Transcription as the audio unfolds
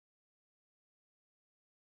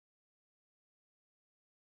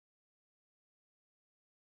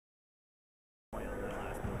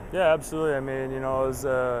Yeah, absolutely. I mean, it was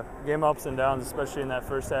a game of ups and downs, especially in that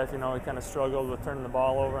first half. We kind of struggled with turning the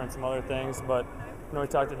ball over and some other things, but we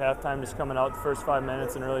talked at halftime, just coming out the first 5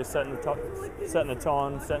 minutes and really setting the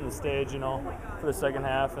tone, setting the stage, for the second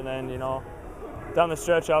half, and then down the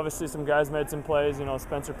stretch, obviously some guys made some plays.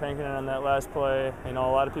 Spencer Pinkinen on that last play. A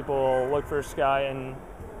lot of people look for Skye in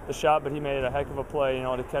the shot, but he made a heck of a play,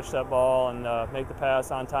 to catch that ball and make the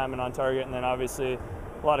pass on time and on target, and then obviously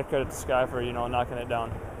a lot of credit to Skye for knocking it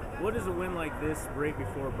down. What does a win like this, break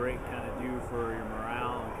before break, kind of do for your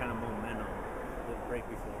morale and kind of momentum, the break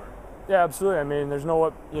before? Yeah, absolutely. I mean, there's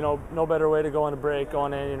no better way to go on a break,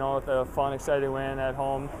 going in, with a fun, exciting win at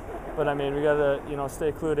home. But I mean, we got to,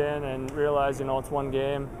 stay clued in and realize, it's one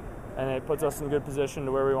game, and it puts us in good position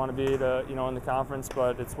to where we want to be to, in the conference.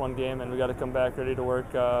 But it's one game, and we got to come back ready to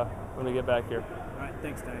work when we get back here. All right,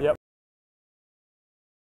 thanks, Tydan. Yep.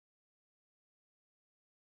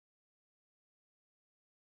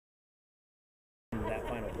 That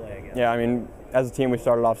final play, I guess. Yeah, I mean, as a team, we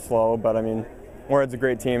started off slow, but I mean, Moorhead's a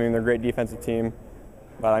great team. I mean, they're a great defensive team.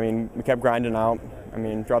 But I mean, we kept grinding out. I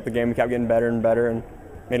mean, throughout the game, we kept getting better and better, and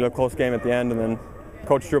made it a close game at the end. And then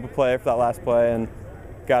coach drew up a play for that last play and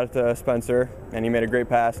got it to Spencer, and he made a great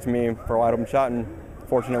pass to me for a wide open shot, and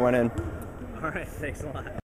fortunate it went in. All right, thanks a lot.